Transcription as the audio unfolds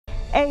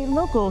A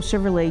local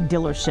Chevrolet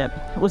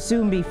dealership will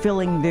soon be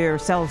filling their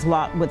sales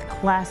lot with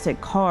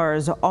classic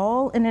cars,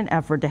 all in an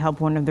effort to help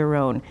one of their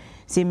own.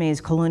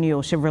 CMA's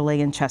Colonial Chevrolet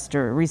in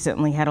Chester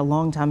recently had a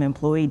longtime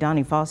employee,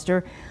 Donnie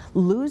Foster,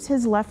 lose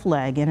his left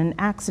leg in an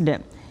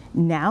accident.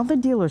 Now the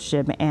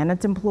dealership and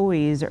its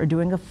employees are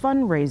doing a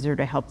fundraiser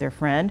to help their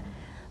friend.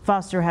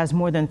 Foster has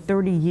more than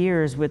 30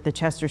 years with the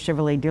Chester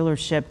Chevrolet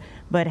dealership,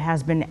 but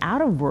has been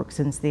out of work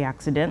since the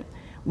accident.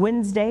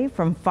 Wednesday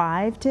from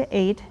 5 to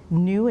 8,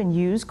 new and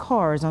used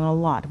cars on a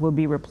lot will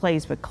be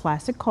replaced with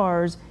classic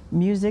cars,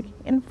 music,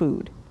 and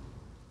food.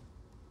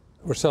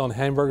 We're selling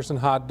hamburgers and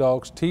hot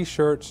dogs,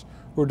 t-shirts.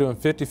 We're doing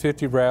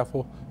 50-50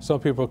 raffle. Some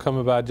people are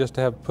coming by just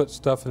to have put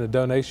stuff in the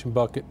donation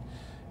bucket,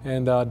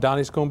 and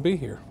Donnie's going to be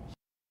here.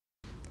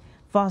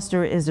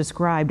 Foster is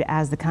described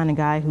as the kind of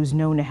guy who's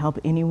known to help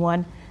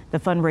anyone. The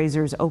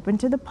fundraiser is open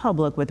to the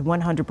public, with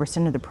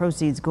 100% of the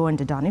proceeds going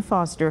to Donnie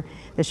Foster.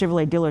 The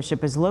Chevrolet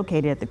dealership is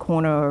located at the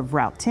corner of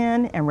Route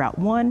 10 and Route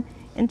 1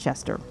 in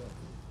Chester.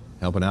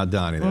 Helping out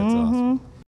Donnie, that's awesome.